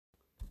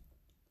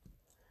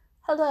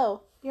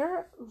Hello,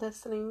 you're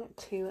listening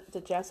to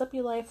the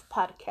JASupYOURlife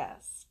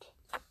podcast.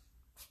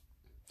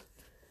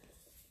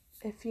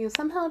 If you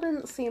somehow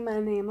didn't see my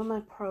name on my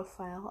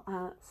profile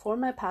for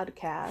my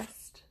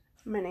podcast,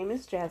 my name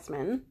is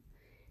Jasmine,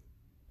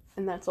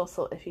 and that's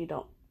also if you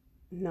don't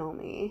know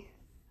me.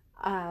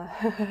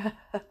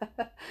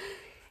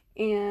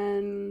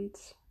 And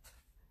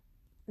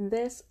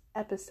this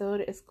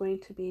episode is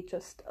going to be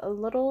just a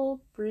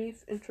little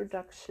brief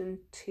introduction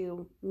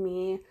to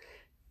me,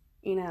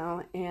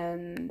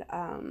 and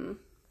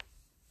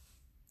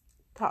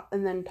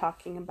then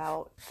talking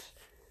about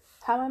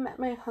how I met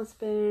my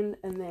husband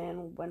and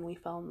then when we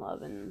fell in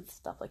love and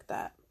stuff like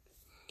that.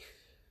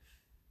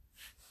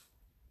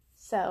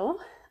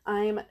 So,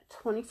 I'm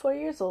 24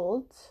 years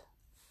old.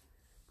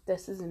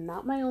 This is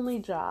not my only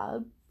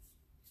job.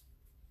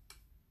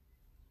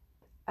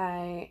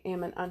 I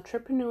am an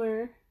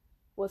entrepreneur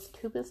with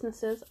 2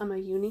 businesses. I'm a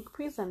unique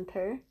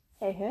presenter.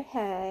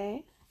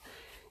 Hey.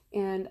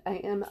 And I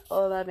am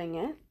loving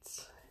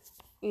it.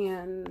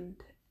 And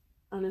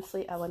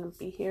honestly, I wouldn't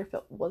be here if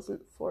it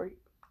wasn't for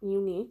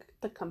Unique,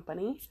 the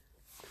company.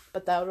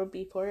 But that would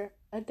be for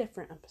a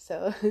different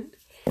episode.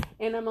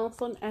 And I'm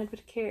also an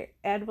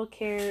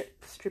Advocare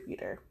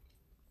distributor.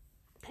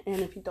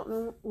 And if you don't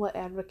know what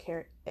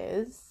Advocare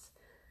is,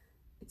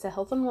 it's a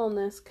health and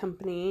wellness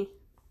company.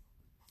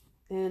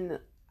 And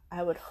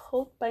I would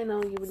hope by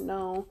now you would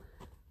know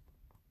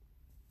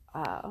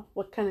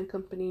what kind of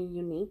company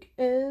Unique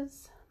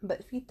is. But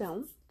if you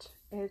don't,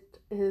 it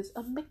is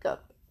a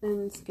makeup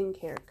and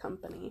skincare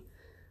company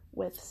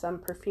with some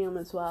perfume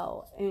as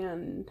well.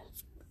 And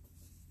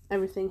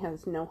everything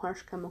has no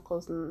harsh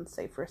chemicals and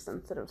safe for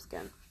sensitive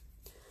skin.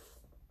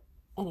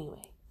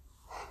 Anyway.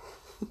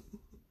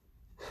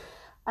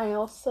 I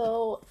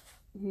also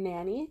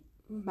nanny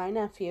my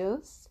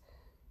nephews,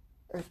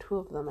 or 2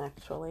 of them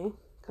actually,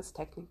 because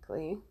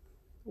technically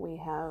we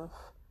have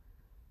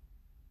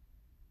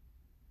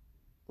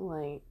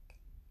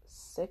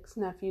 6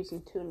 nephews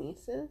and 2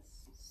 nieces,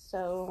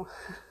 so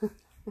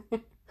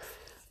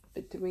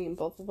between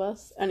both of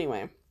us.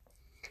 Anyway,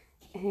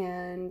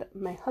 and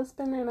my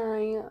husband and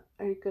I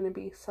are going to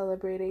be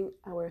celebrating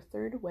our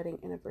 3rd wedding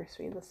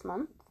anniversary this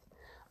month,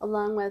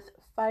 along with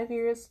 5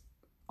 years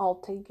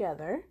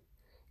altogether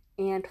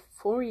and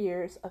 4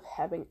 years of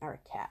having our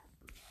cat,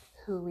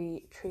 who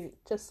we treat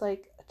just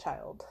like a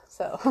child.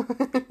 So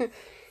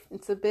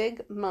it's a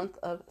big month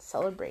of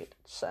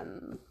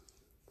celebration.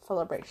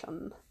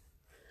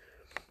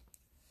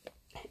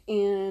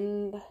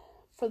 And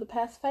for the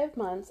past 5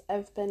 months,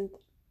 I've been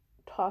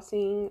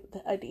tossing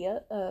the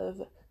idea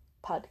of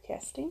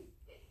podcasting,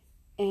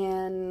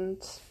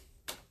 and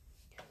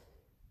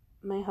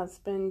my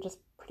husband just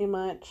pretty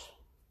much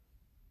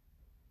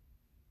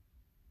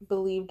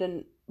believed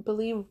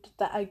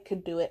that I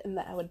could do it and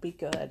that I would be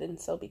good. And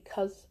so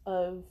because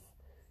of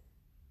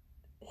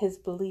his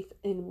belief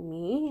in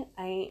me,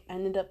 I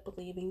ended up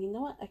believing, you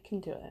know what, I can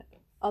do it.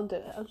 I'll do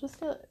it. I'll just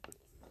do it.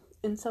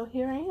 And so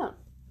here I am.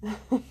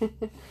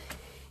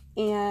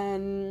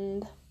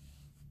 And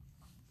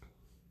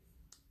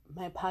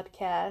my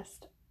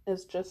podcast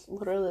is just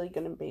literally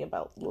going to be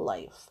about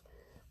life,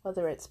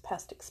 whether it's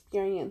past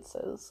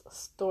experiences,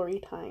 story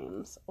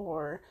times,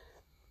 or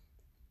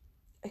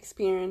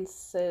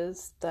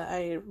experiences that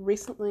I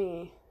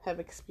recently have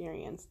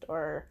experienced,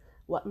 or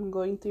what I'm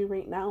going through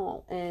right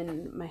now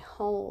in my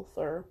health,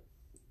 or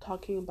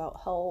talking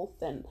about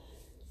health and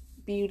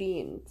beauty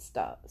and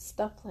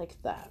stuff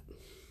like that,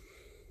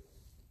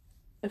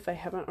 if I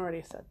haven't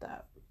already said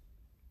that.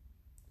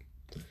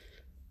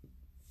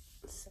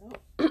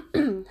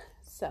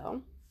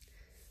 So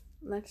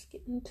let's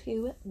get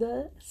into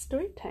the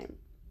story time.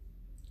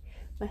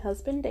 My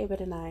husband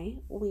David and I,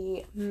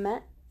 we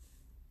met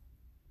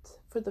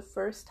for the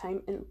first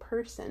time in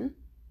person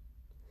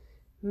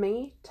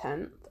May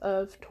 10th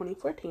of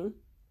 2014,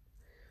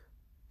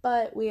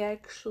 but we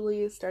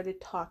actually started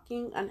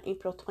talking on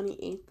April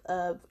 28th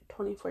of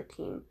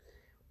 2014.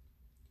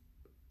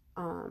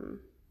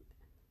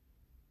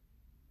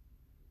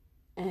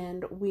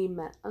 And we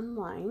met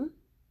online,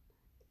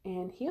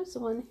 and he was the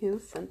one who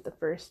sent the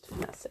first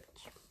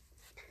message.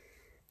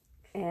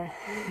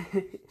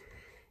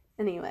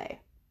 Anyway,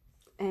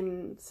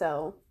 and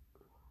so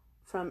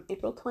from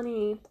April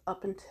 28th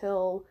up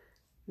until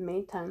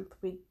May 10th,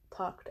 we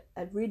talked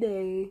every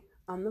day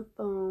on the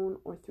phone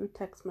or through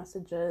text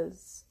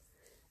messages.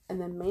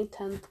 And then May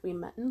 10th, we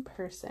met in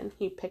person.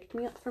 He picked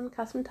me up from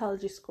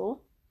cosmetology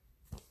school,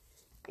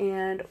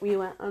 and we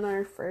went on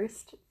our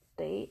first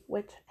date,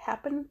 which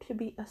happened to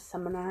be a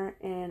seminar,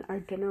 and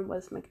our dinner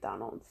was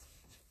McDonald's.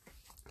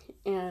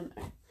 And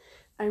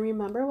I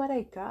remember what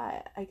I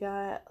got. I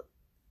got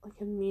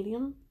a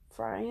medium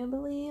fry, I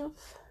believe,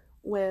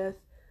 with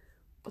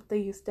what they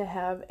used to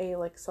have, a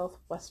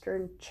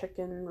Southwestern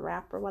chicken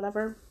wrap or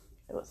whatever.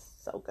 It was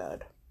so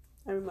good.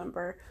 I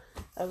remember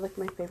that was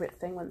my favorite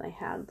thing when they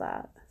had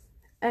that.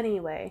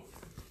 Anyway,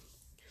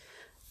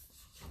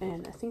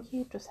 and I think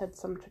he just had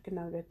some chicken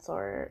nuggets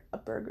or a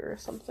burger or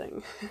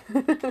something.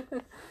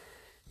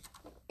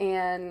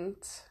 And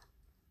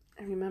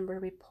I remember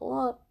we pull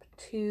up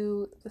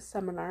to the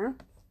seminar.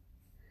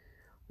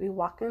 We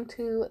walk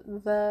into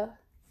the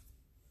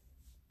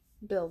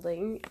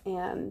building,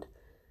 and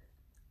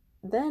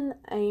then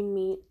I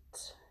meet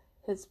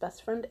his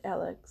best friend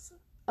Alex.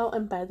 Oh,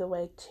 and by the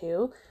way,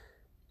 too,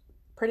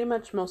 pretty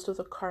much most of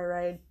the car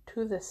ride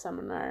to this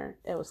seminar,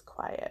 it was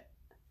quiet.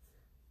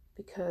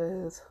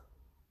 Because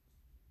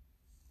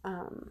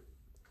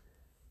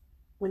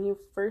when you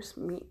first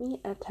meet me,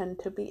 I tend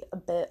to be a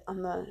bit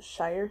on the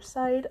shyer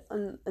side,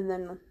 and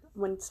then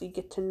once you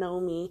get to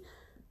know me,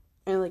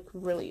 I like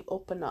really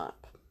open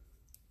up.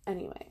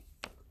 Anyway,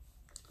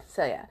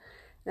 so yeah,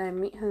 then I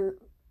meet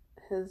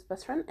his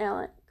best friend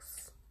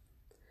Alex,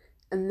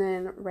 and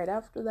then right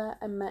after that,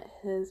 I met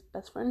his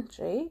best friend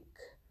Jake,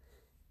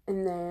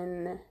 and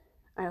then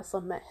I also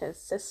met his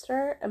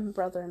sister and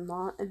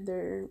brother-in-law and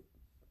their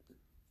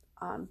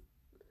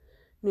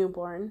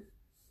newborn,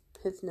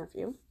 his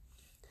nephew.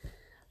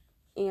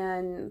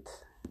 And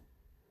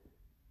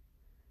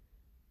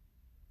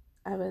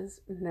I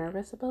was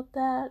nervous about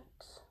that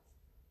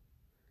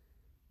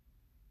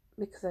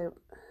because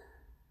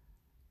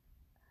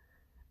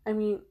I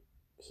mean,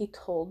 he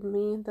told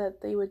me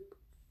that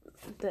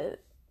that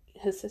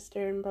his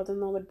sister and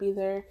brother-in-law would be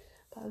there,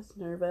 but I was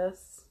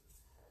nervous.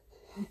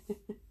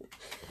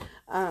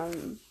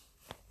 Until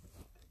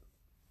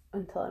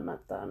I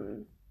met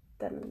them,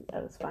 then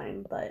I was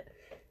fine. But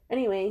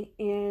anyway,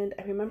 and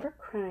I remember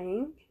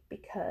crying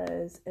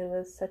because it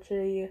was such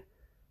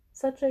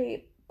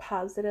a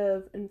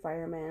positive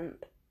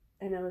environment,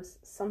 and it was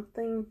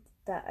something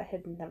that I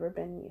had never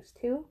been used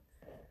to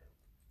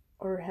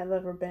or have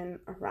ever been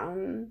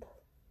around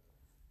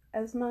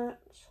as much.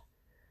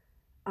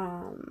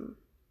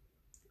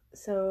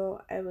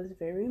 So I was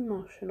very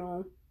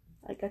emotional.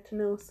 I got to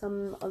know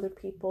some other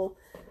people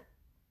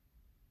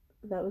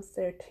that was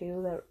there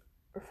too that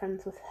were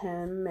friends with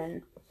him,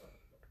 and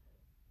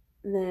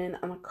then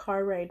on a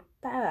car ride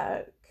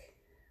back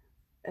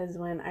is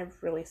when I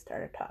really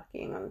started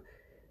talking,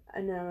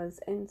 and I was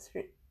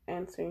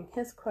answering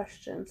his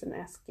questions and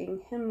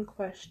asking him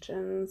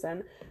questions,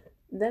 and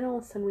then all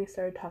of a sudden we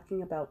started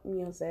talking about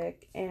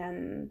music,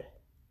 and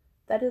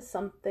that is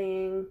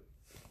something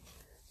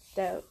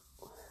that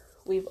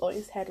we've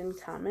always had in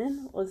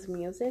common was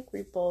music.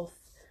 We both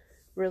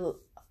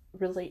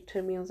relate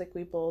to music.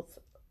 We both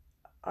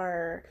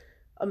are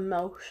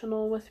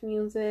emotional with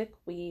music.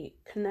 We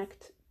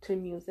connect to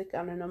music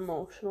on an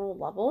emotional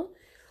level.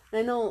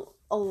 I know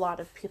a lot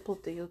of people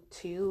do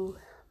too,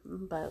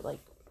 but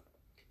like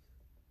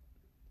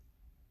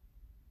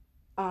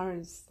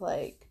ours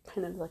like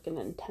kind of like an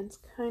intense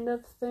kind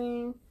of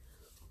thing.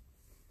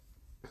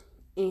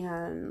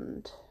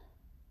 And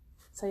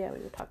so yeah, we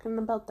were talking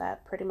about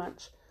that pretty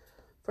much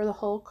for the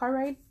whole car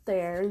ride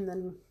there, and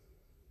then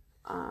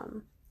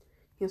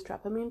he was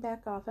dropping me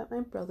back off at my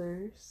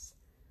brother's,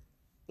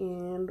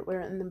 and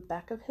we're in the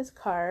back of his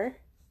car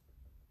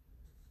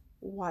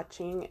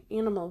watching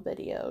animal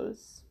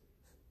videos.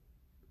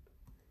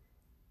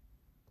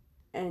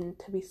 And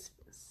to be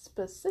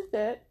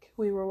specific,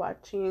 we were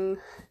watching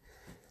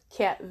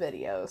cat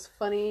videos,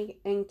 funny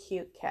and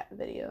cute cat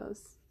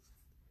videos.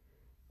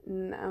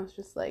 And I was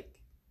just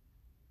like,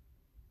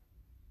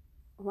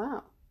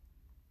 wow.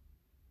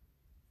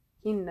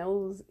 He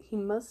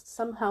must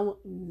somehow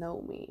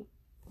know me.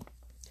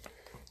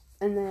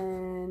 And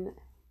then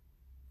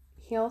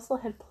he also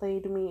had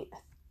played me, I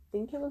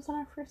think it was on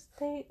our first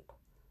date.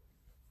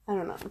 I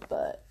don't know,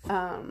 but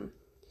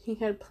he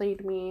had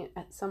played me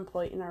at some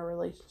point in our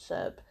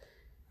relationship,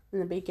 in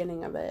the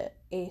beginning of it,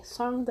 a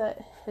song that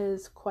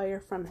his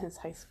choir from his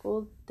high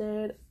school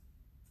did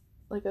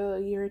like a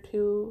year or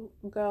two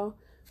ago,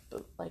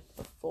 but like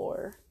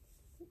before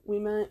we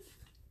met.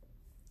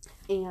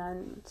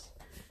 And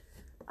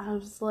I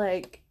was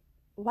like,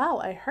 wow,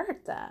 I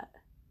heard that,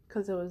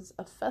 because it was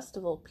a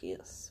festival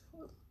piece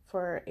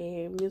for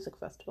a music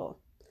festival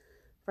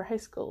for high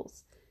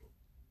schools.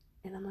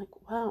 And I'm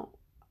like, wow,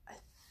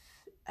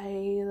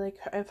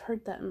 I've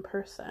heard that in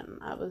person.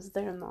 I was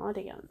there in the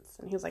audience.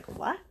 And he was like,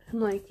 what?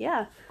 I'm like,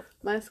 yeah,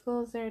 my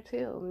school is there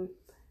too. And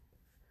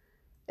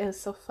it was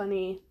so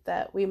funny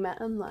that we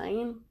met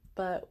online,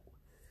 but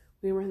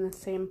we were in the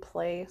same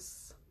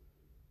place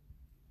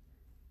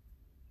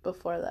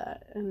before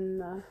that.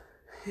 And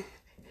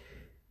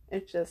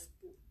it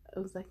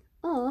was like,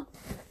 oh.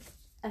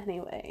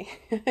 Anyway,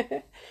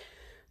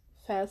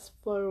 fast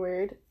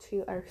forward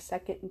to our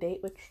second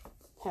date, which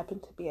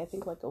happened to be, I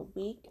think, like a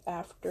week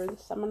after the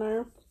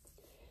seminar.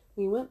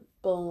 We went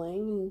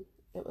bowling, and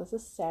it was a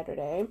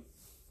Saturday.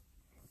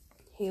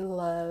 He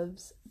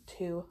loves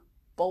to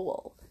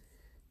bowl.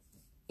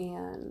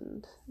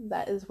 And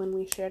that is when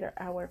we shared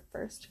our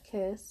first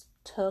kiss,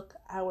 took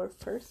our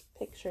first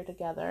picture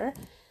together,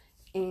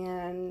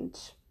 and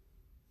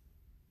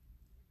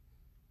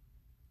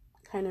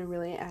kind of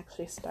really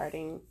actually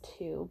starting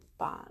to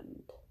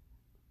bond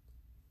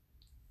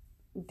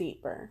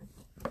deeper.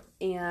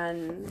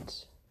 And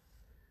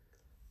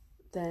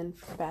then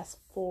fast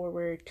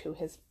forward to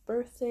his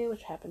birthday,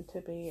 which happened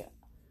to be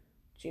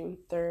June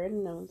 3rd,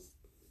 and it was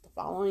the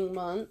following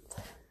month.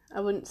 I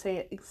wouldn't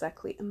say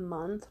exactly a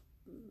month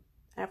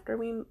after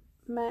we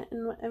met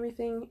and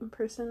everything in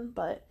person,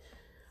 but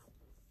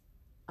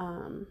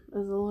it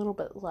was a little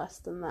bit less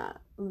than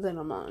that, than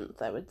a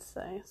month, I would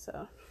say.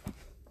 So,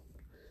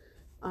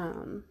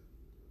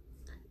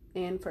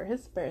 and for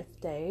his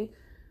birthday,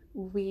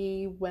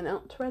 we went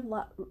out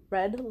to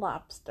Red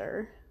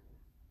Lobster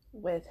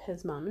with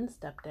his mom and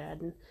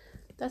stepdad, and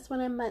that's when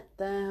I met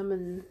them,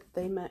 and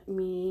they met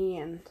me,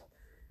 and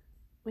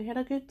we had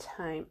a good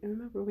time. I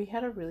remember we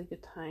had a really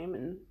good time,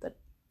 and the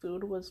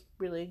food was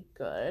really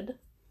good,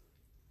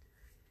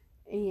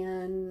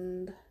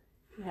 and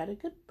we had a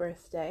good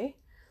birthday.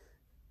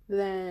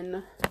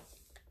 Then,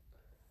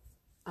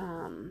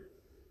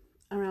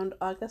 around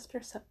August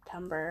or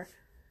September,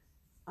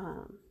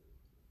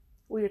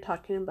 we were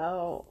talking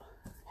about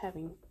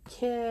having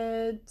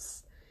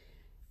kids,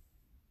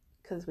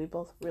 because we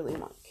both really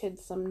want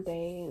kids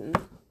someday, and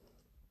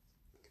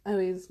I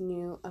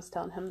was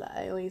telling him that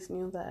I always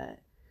knew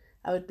that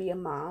I would be a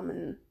mom,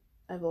 and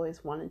I've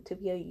always wanted to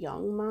be a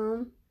young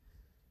mom,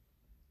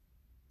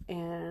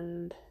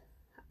 and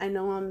I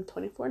know I'm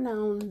 24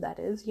 now, that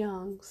is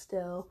young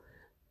still,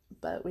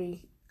 but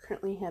we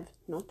currently have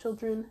no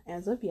children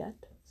as of yet,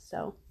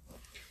 so,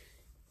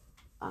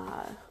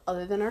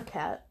 other than our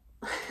cat,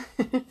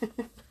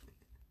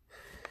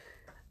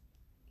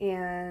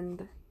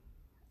 and,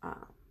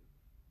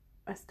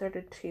 I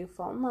started to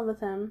fall in love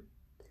with him,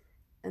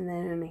 and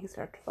then he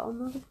started to fall in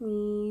love with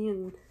me,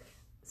 and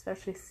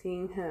especially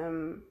seeing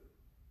him,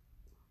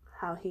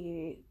 how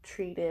he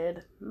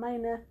treated my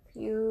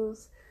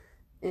nephews,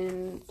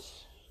 and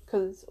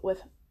because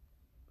with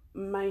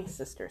my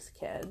sister's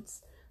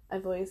kids,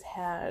 I've always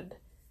had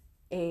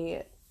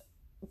a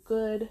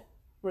good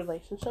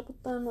relationship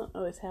with them. I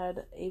always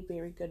had a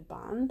very good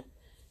bond,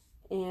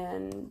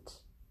 and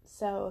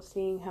so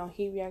seeing how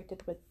he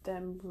reacted with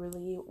them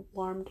really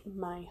warmed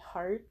my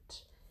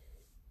heart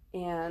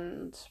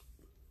and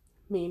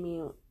made me,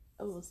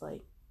 it was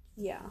like,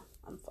 yeah,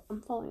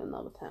 I'm falling in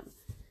love with him.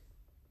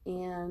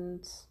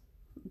 And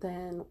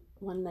then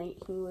one night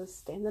he was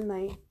staying the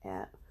night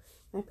at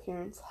my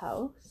parents'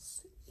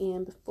 house,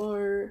 and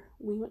before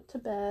we went to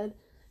bed,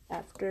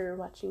 after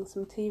watching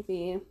some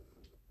TV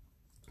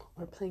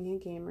or playing a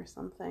game or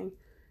something,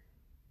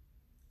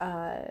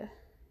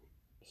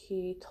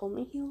 he told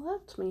me he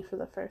loved me for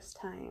the first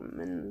time,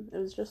 and it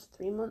was just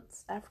 3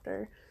 months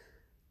after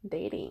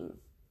dating,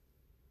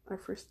 our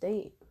first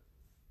date.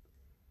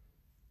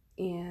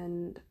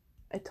 And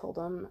I told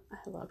him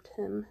I loved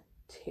him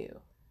too.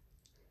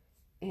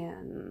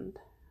 And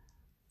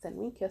then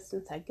we kissed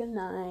and said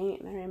goodnight,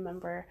 and I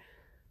remember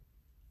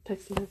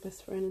texting my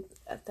best friend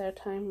at that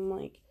time, I'm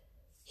like,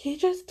 he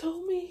just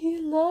told me he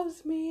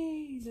loves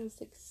me, and I was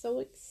like so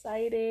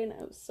excited,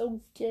 I was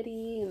so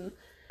giddy, and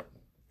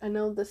I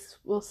know this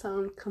will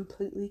sound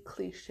completely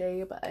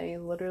cliche, but I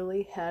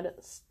literally had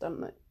a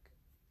stomach,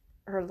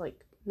 or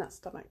like, not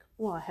stomach,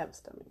 well, I have a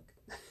stomach.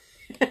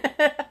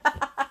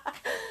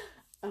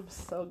 I'm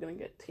so gonna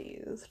get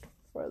teased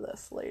for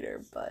this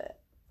later, but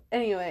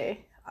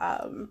anyway, I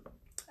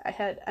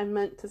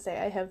meant to say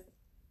I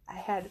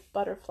had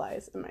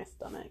butterflies in my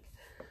stomach.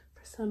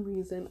 For some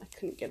reason, I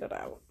couldn't get it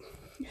out.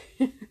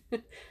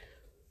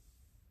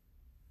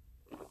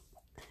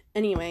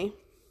 Anyway,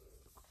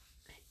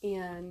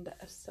 and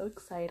I was so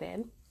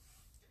excited.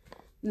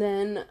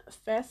 Then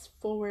fast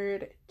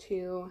forward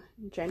to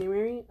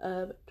January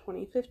of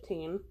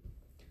 2015.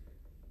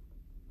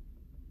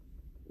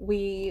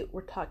 We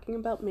were talking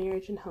about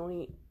marriage and how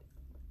we,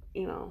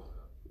 we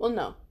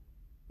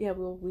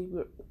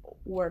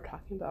were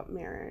talking about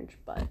marriage,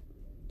 but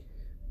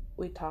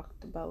we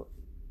talked about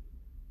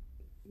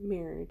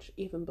marriage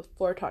even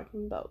before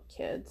talking about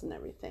kids and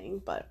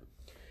everything, but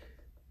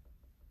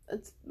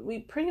we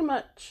pretty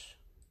much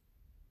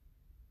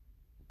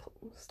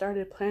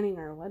started planning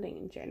our wedding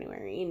in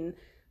January, and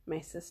my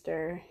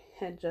sister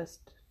had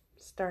just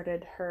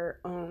started her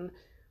own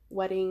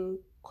wedding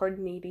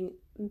coordinating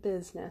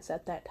business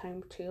at that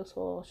time too,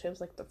 so she was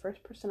like the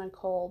first person I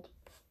called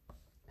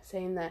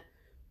saying that,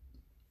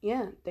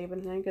 yeah, David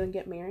and I are gonna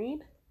get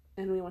married,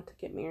 and we want to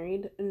get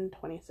married in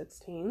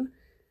 2016.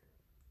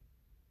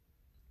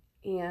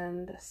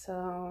 And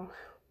so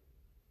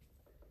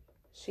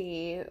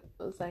she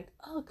was like,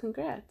 oh,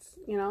 congrats,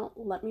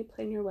 let me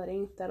plan your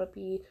wedding, it'll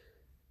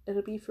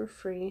be for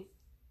free,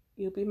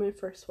 you'll be my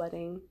first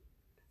wedding,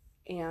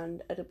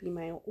 and it'll be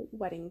my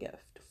wedding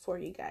gift for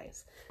you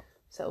guys.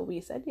 So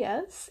we said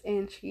yes,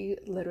 and she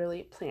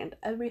literally planned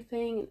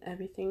everything, and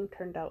everything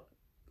turned out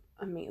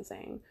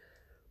amazing.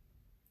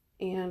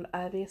 And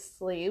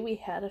obviously we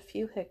had a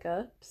few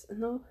hiccups in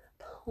the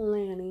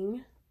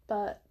planning,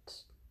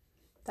 but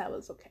that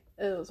was okay.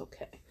 It was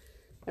okay.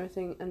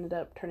 Everything ended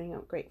up turning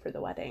out great for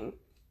the wedding.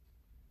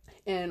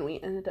 And we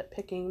ended up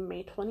picking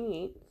May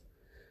 28th.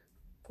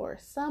 For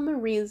some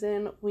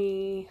reason,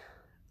 we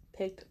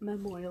picked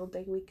Memorial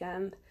Day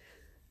weekend.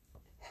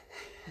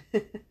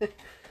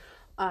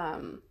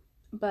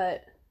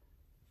 But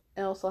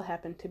it also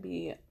happened to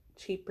be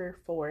cheaper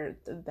for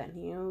the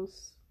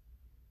venues.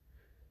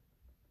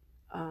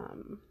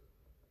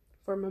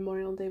 for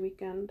Memorial Day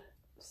weekend.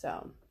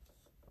 So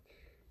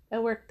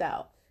it worked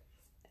out.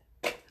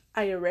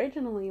 I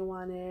originally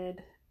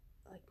wanted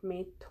like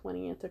May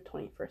 20th or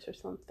 21st or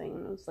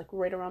something. It was like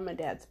right around my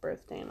dad's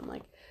birthday. And I'm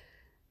like,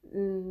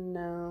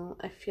 no,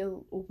 I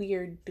feel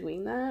weird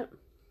doing that.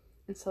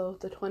 And so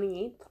the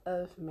 28th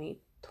of May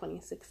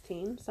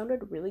 2016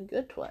 sounded really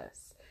good to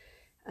us.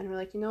 And we're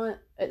like, you know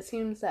what? It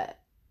seems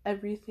that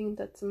everything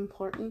that's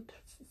important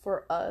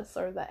for us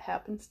or that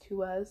happens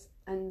to us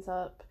ends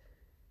up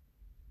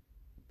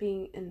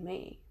being in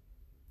May.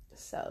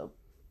 So,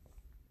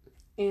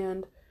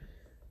 and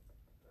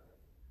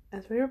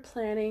as we were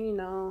planning, you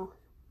know,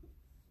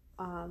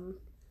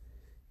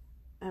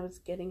 I was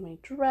getting my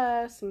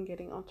dress and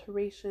getting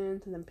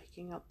alterations and then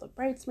picking out the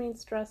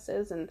bridesmaids'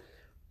 dresses and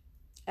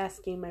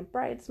asking my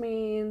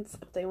bridesmaids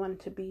if they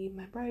wanted to be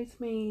my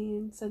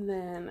bridesmaids, and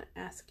then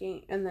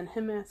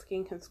him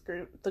asking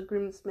the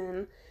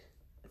groomsmen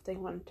if they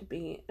wanted to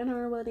be in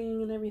our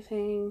wedding and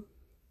everything.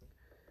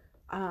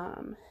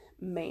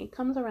 May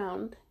comes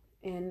around,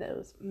 and it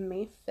was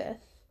May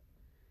 5th,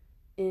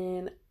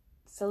 in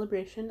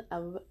celebration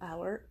of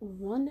our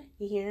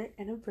 1-year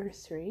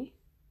anniversary.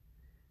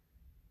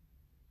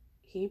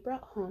 He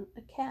brought home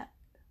a cat,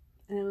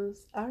 and it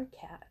was our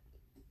cat.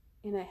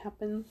 And it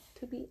happened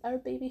to be our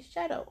baby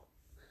Shadow,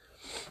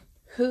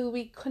 who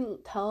we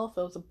couldn't tell if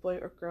it was a boy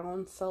or girl.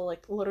 And so,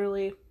 like,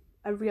 literally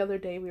every other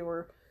day we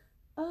were,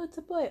 oh, it's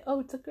a boy, oh,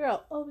 it's a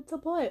girl, oh, it's a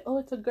boy, oh,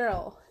 it's a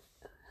girl,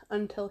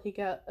 until he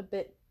got a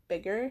bit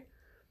bigger.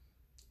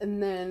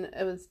 And then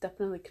it was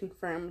definitely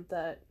confirmed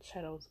that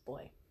Shadow was a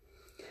boy.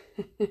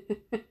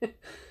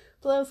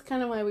 So that was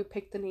kind of why we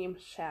picked the name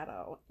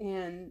Shadow,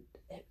 and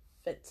it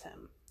fits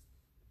him.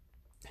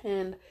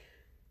 And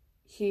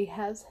he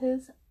has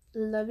his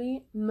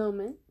lovey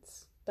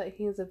moments, but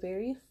he is a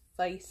very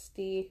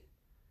feisty,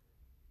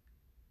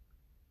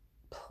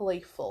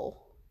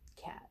 playful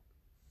cat,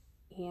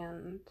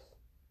 and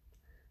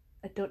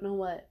I don't know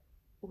what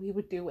we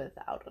would do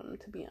without him,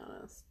 to be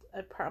honest.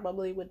 I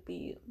probably would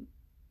be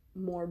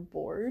more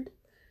bored,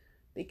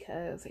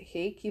 because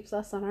he keeps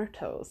us on our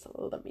toes,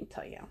 let me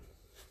tell you.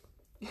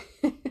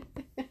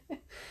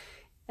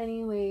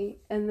 Anyway,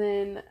 and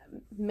then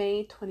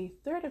May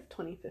 23rd of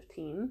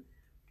 2015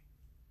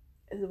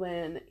 is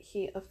when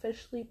he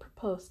officially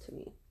proposed to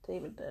me.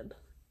 David did.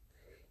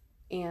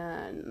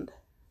 And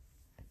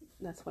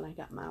that's when I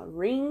got my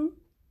ring.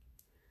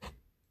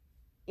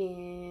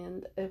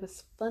 And it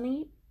was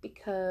funny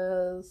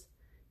because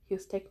he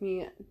was taking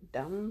me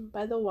down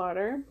by the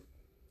water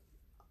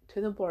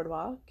to the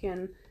boardwalk,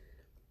 and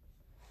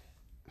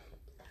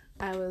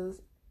I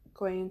was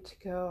going to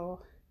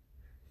go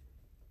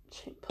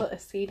put a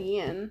CD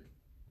in,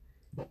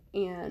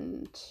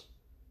 and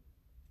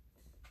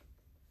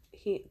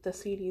the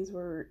CDs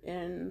were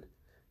in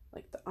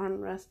like the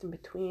armrest in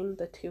between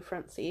the two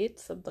front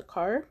seats of the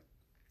car,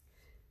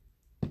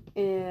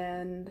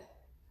 and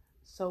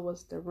so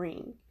was the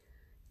ring.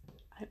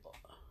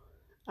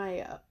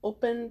 I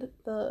opened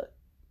the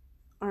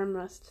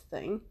armrest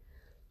thing.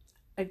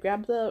 I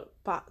grabbed the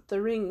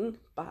ring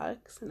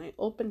box and I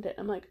opened it.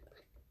 I'm like,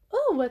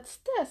 oh, what's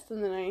this?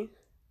 And then I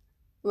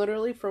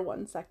literally for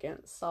 1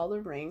 second saw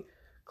the ring,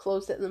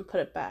 closed it, and then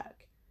put it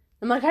back.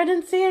 I'm like, I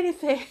didn't see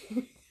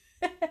anything.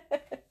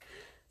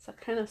 So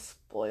it kind of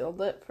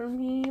spoiled it for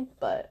me,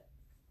 but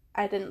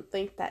I didn't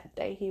think that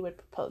day he would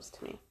propose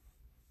to me.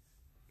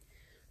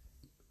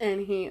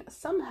 And he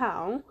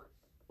somehow,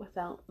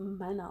 without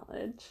my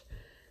knowledge,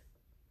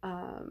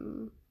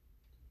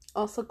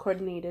 also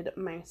coordinated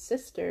my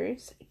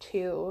sisters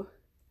to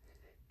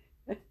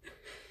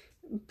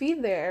be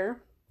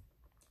there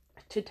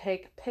to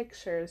take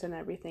pictures and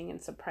everything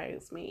and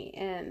surprise me.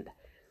 And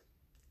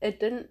it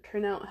didn't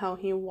turn out how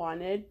he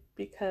wanted,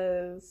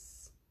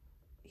 because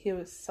he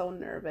was so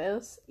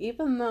nervous,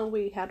 even though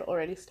we had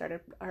already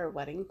started our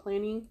wedding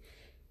planning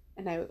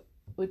and I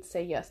would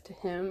say yes to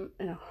him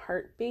in a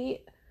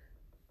heartbeat.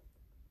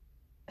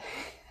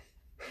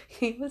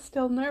 He was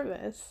still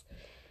nervous,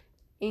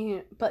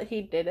 but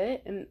he did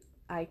it, and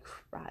I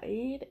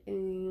cried,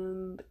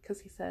 and because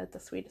he said the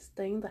sweetest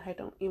thing that I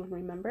don't even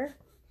remember,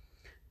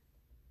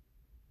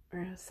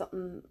 or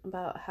something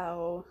about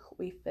how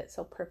we fit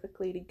so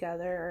perfectly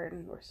together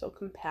and we're so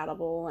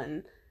compatible,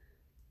 and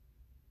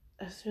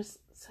it's just,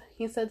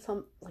 he said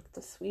some like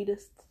the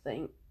sweetest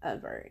thing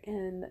ever,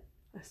 and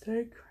I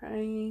started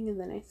crying, and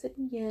then I said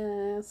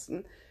yes,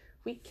 and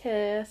we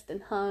kissed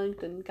and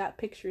hugged and got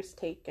pictures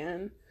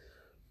taken.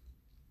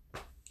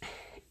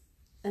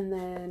 And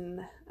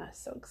then I was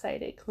so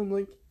excited because I'm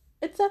like,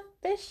 it's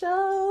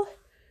official!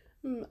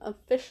 I'm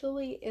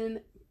officially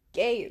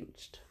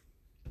engaged.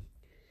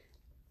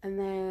 And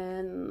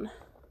then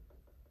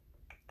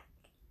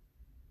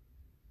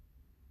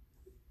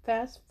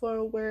fast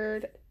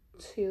forward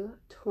to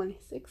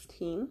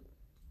 2016.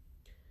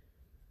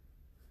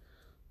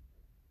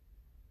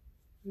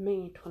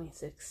 May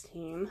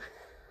 2016.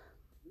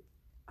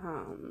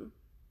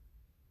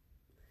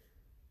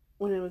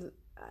 When it was,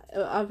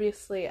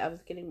 obviously I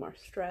was getting more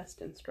stressed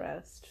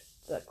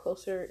the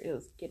closer it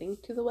was getting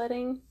to the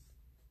wedding,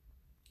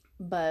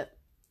 But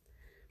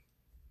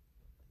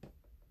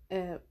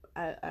I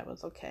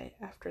was okay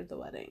after the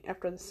wedding.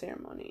 After the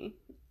ceremony,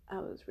 I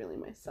was really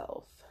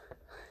myself.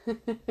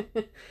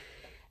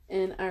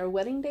 And our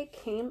wedding day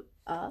came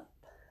up.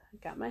 I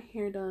got my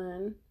hair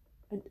done.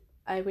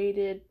 I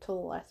waited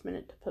till the last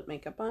minute to put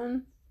makeup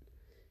on,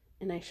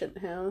 and I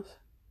shouldn't have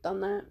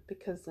done that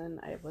because then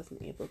I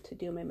wasn't able to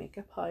do my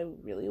makeup how I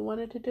really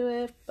wanted to do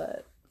it,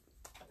 but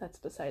that's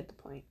beside the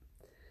point.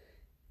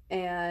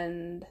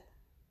 And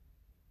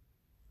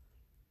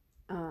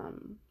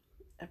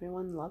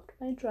everyone loved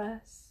my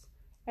dress.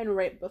 And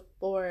right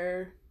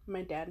before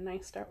my dad and I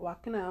start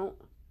walking out,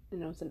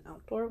 and it was an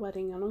outdoor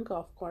wedding on a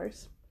golf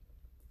course,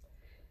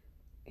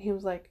 he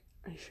was like,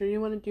 "Are you sure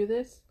you want to do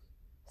this?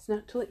 It's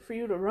not too late for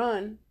you to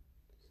run."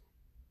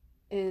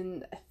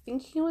 And I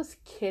think he was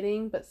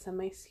kidding, but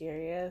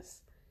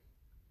semi-serious.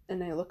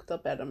 And I looked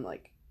up at him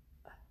like,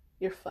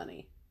 "You're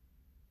funny."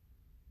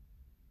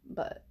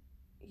 But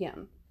yeah,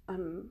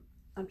 I'm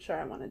sure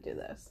I want to do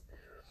this.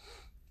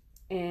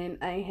 And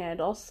I had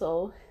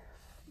also,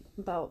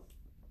 about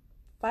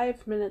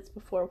 5 minutes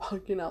before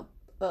walking out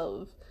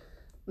of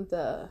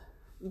the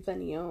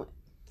venue,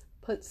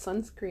 put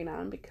sunscreen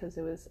on because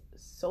it was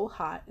so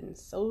hot and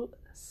so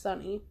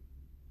sunny.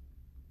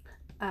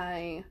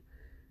 I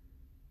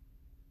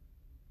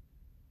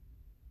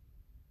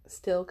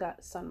still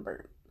got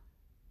sunburnt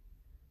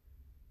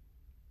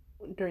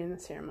during the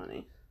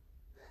ceremony.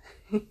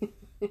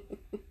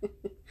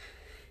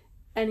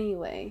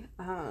 Anyway,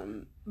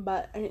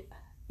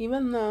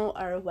 even though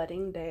our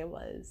wedding day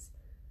was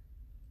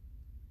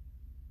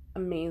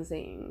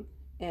amazing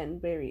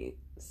and very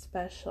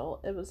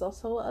special, it was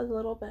also a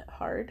little bit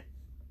hard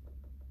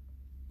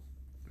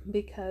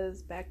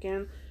because back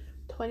in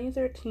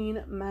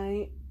 2013,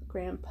 my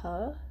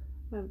grandpa,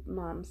 my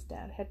mom's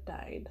dad, had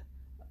died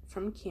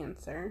from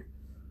cancer,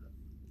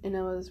 and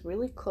I was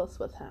really close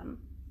with him.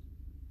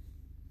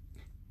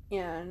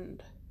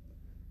 And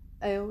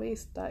I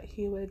always thought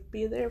he would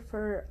be there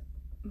for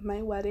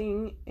my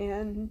wedding,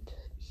 and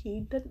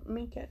he didn't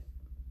make it,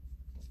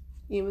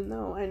 even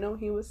though I know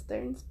he was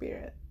there in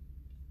spirit.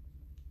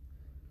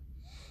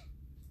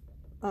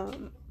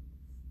 I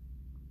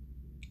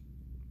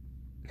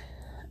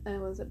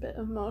was a bit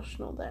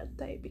emotional that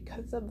day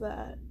because of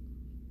that.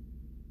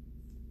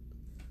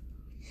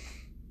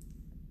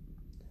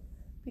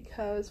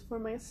 Because for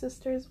my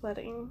sister's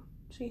wedding,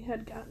 she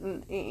had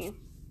gotten a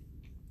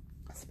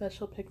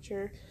special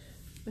picture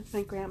with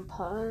my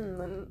grandpa, and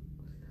then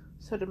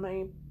so did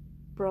my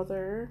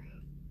brother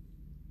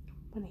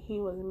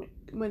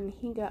when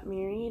he got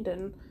married,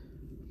 and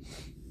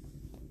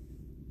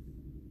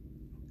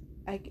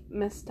I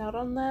missed out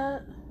on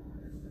that.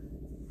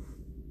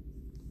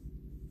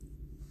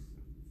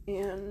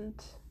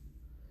 And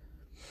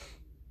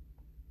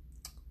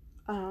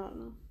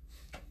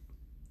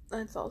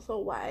that's also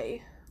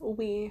why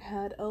we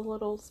had a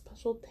little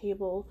special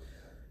table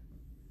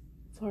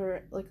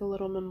for like a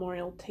little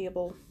memorial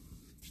table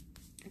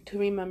to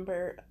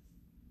remember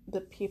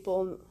the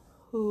people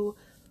who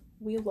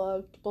we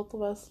loved, both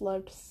of us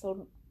loved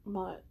so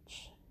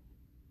much,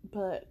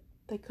 but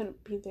they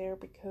couldn't be there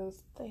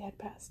because they had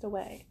passed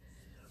away.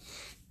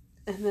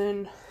 And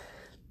then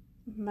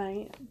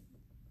my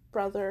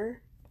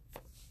brother,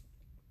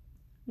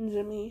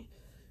 Jimmy,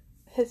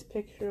 his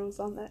picture was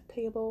on that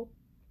table.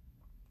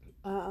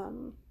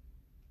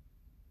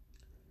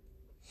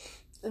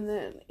 And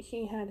then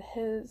he had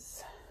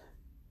his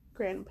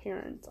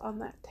grandparents on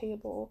that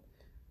table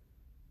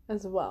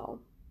as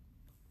well.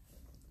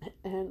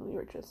 And we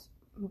were just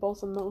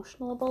both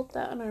emotional about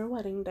that on our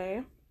wedding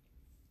day.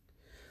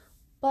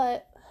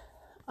 But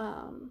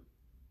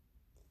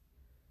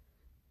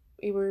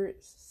we were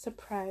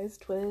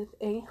surprised with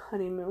a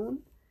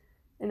honeymoon,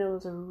 and it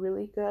was a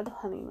really good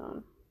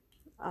honeymoon.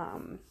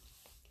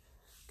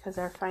 Because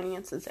our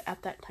finances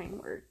at that time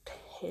were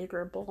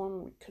terrible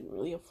and we couldn't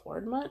really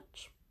afford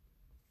much.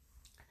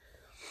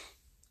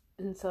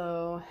 And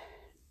so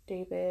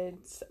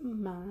David's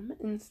mom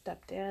and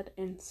stepdad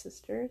and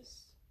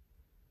sisters,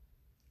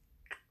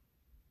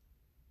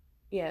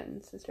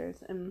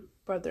 and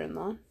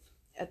brother-in-law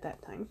at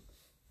that time,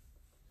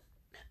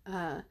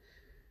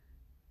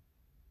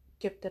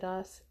 gifted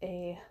us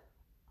a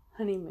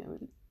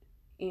honeymoon,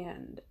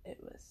 and it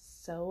was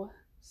so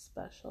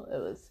special.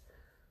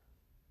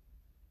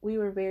 We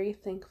were very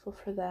thankful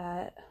for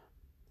that,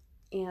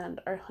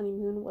 and our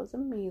honeymoon was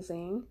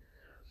amazing,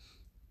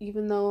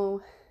 even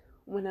though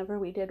whenever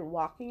we did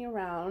walking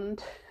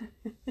around,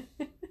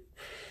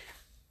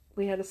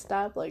 we had to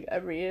stop like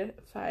every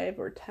 5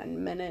 or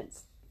 10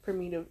 minutes for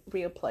me to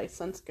reapply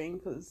sunscreen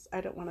because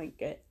I don't want to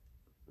get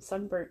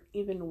sunburnt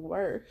even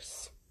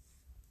worse.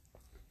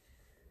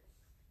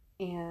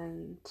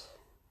 And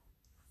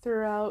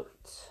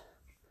throughout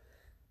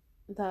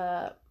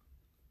the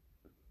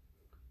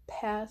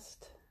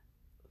past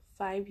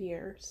 5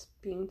 years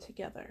being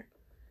together,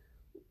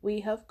 we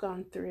have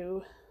gone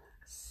through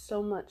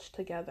so much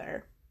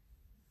together.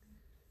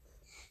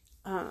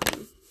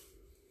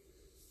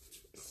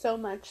 So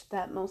much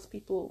that most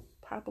people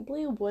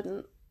probably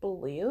wouldn't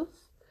believe.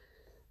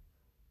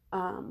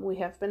 We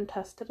have been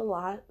tested a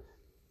lot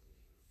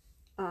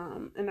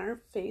in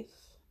our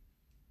faith,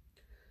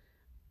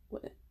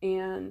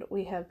 and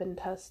we have been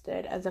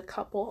tested as a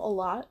couple a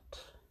lot,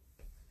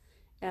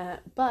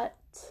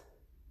 but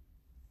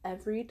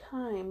every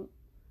time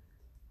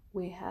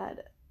we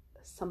had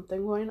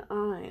something going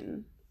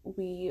on,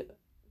 we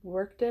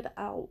worked it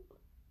out,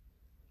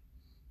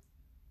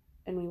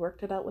 and we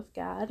worked it out with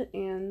God,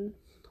 and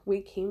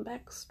we came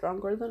back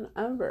stronger than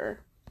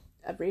ever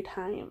every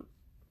time.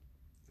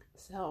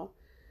 So,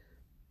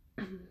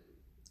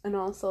 and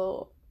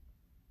also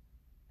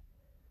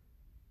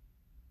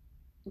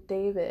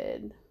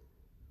David,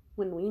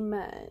 when we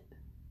met,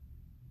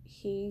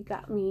 he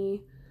got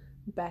me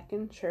back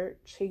in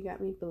church. He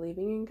got me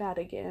believing in God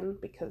again,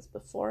 because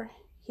before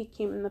he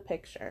came in the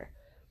picture,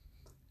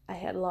 I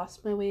had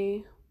lost my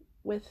way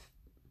with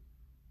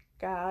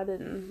God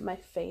and my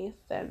faith,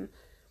 and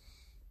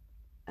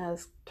I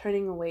was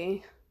turning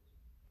away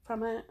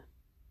from it.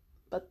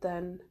 But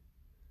then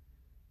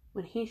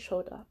when he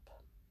showed up,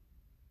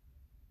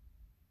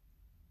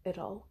 it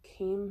all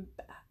came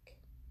back.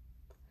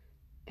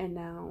 And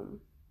now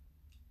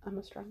I'm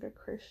a stronger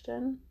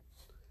Christian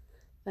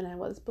than I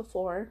was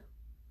before.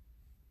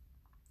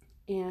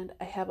 And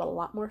I have a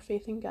lot more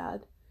faith in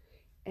God.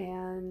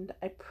 And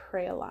I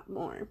pray a lot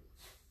more.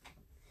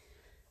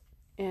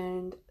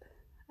 And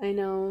I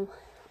know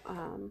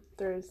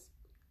there's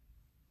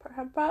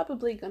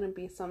probably going to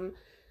be some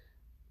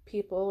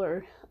people,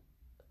 or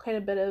quite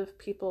a bit of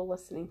people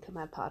listening to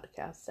my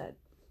podcast, that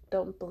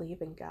don't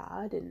believe in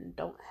God and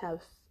don't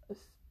have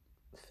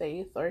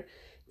faith, or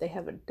they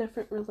have a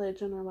different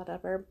religion or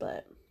whatever.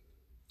 But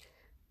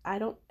I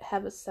don't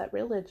have a set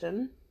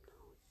religion.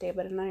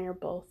 David and I are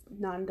both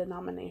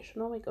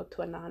non-denominational. We go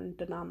to a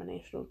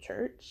non-denominational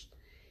church.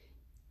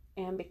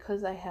 And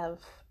because I have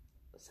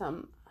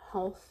some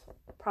health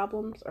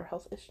problems or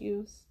health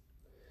issues,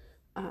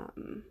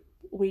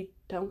 we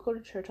don't go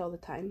to church all the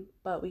time,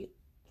 but we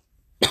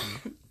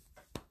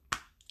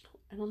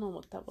I don't know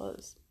what that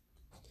was.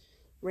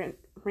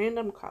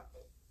 Random cough.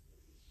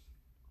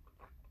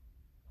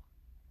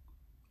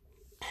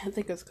 I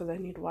think it's because I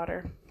need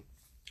water.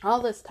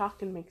 All this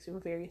talking makes you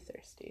very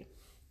thirsty.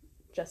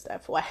 Just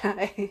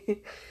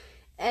FYI.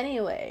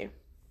 Anyway,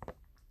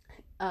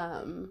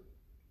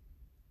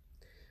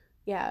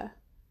 yeah,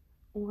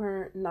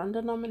 we're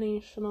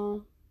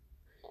non-denominational.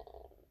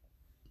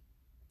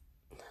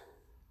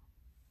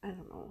 I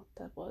don't know what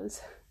that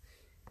was.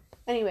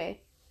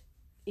 Anyway,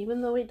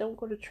 even though we don't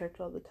go to church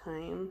all the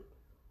time,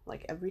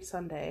 like every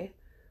Sunday,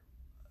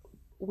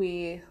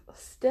 we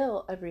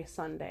still every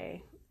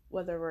Sunday,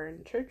 whether we're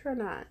in church or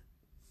not,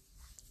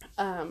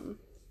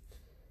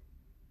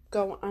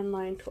 go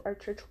online to our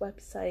church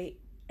website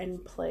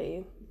and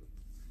play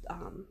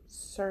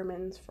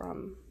sermons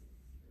from,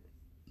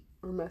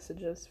 or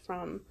messages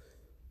from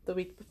the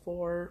week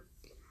before,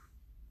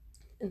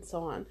 and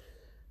so on.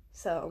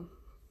 So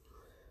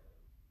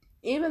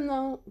even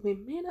though we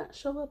may not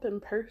show up in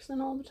person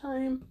all the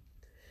time,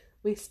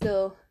 we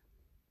still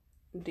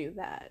do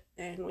that.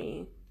 And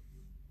we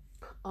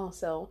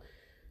also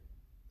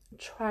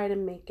try to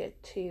make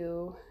it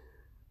to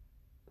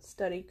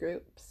study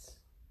groups,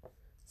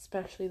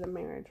 especially the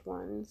marriage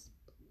ones.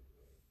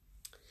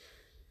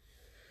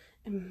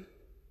 And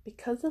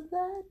because of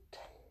that,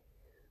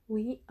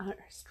 we are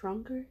a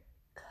stronger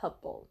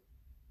couple.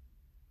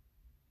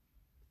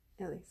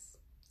 At least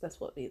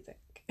that's what we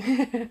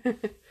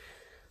think.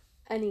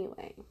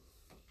 Anyway,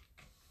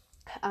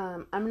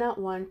 I'm not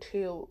one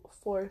to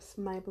force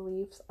my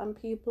beliefs on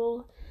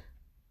people,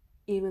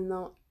 even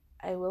though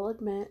I will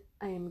admit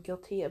I am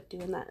guilty of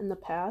doing that in the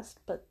past,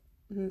 but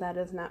that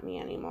is not me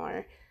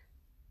anymore.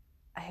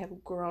 I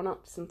have grown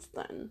up since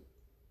then.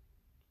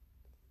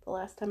 The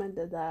last time I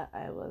did that,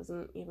 I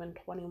wasn't even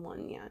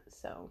 21 yet,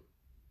 so...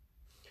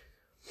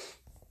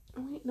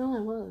 Oh, wait, no,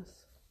 I was.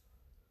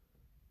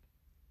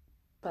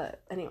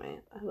 But anyway,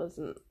 I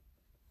wasn't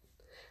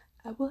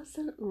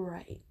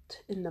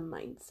right in the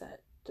mindset,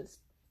 just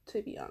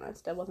to be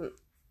honest. I wasn't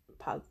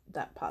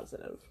that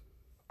positive.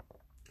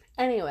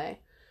 Anyway,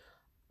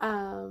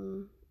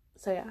 so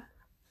yeah,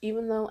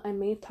 even though I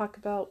may talk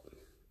about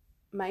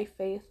my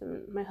faith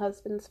and my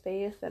husband's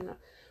faith and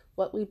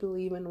what we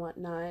believe and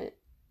whatnot,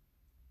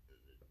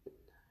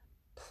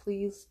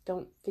 please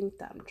don't think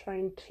that I'm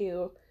trying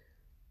to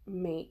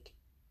make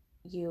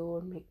you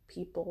or make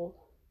people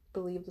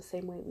believe the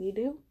same way we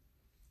do,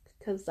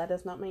 because that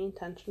is not my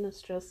intention.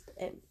 It's just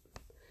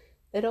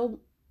it'll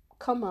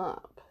come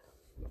up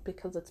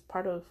because it's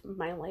part of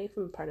my life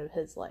and part of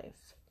his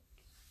life,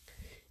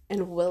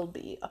 and will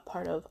be a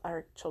part of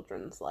our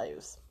children's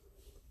lives.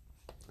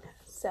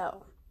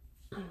 So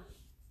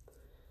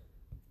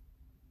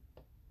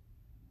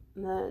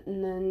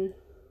and then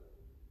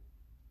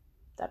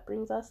that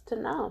brings us to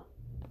now.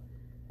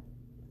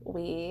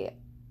 We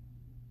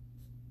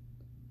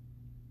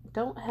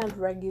don't have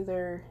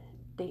regular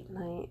date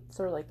nights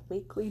or like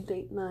weekly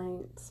date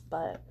nights,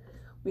 but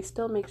we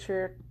still make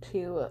sure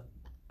to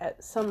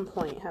at some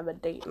point have a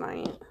date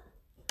night.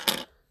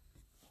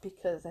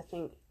 because I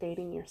think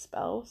dating your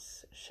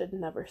spouse should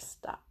never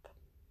stop.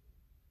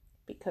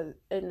 Because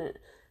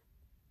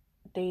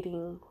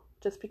dating,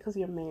 just because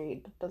you're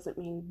married doesn't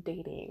mean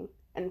dating,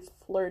 and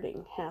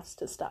flirting has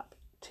to stop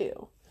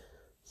too.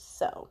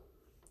 So,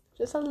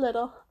 just a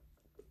little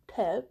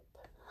tip.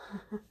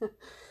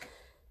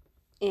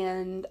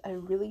 And I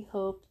really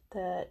hope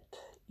that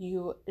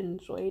you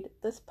enjoyed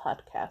this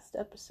podcast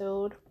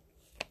episode.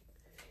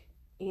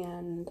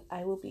 And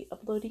I will be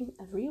uploading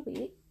every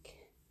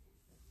week.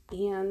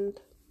 And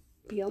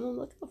be on the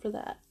lookout for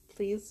that.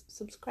 Please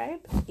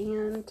subscribe.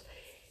 And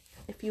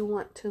if you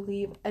want to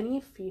leave any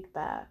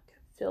feedback,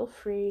 feel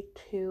free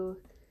to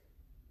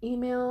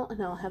email.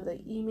 And I'll have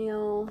the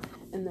email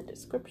in the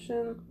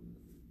description.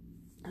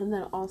 And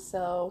then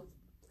also,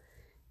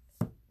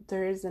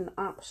 there is an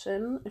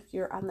option if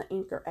you're on the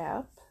Anchor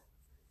app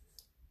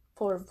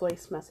for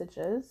voice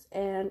messages,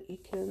 and you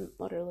can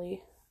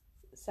literally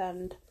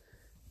send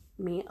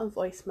me a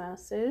voice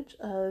message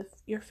of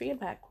your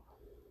feedback,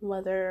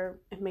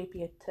 whether it may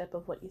be a tip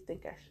of what you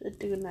think I should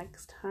do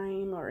next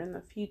time or in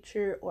the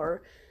future,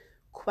 or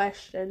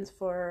questions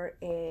for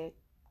a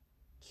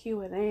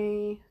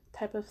Q&A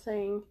type of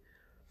thing.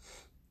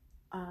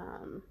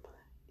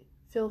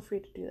 Feel free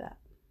to do that.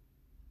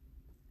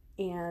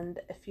 And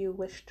if you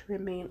wish to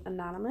remain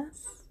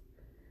anonymous,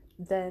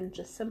 then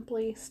just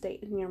simply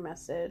state in your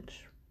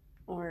message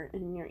or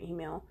in your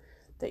email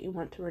that you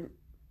want to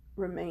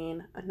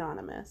remain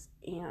anonymous,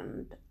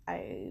 and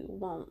I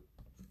won't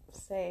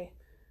say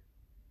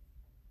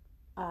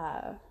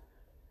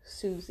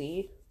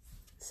Susie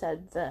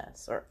said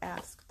this or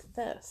asked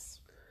this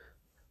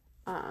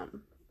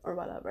or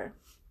whatever.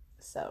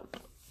 So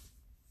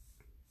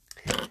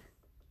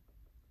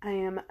I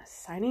am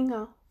signing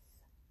off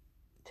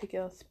to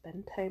go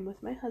spend time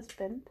with my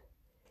husband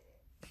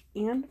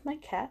and my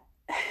cat.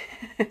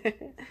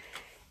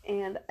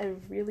 And I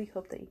really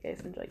hope that you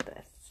guys enjoyed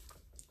this.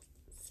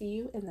 See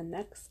you in the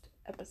next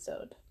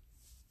episode.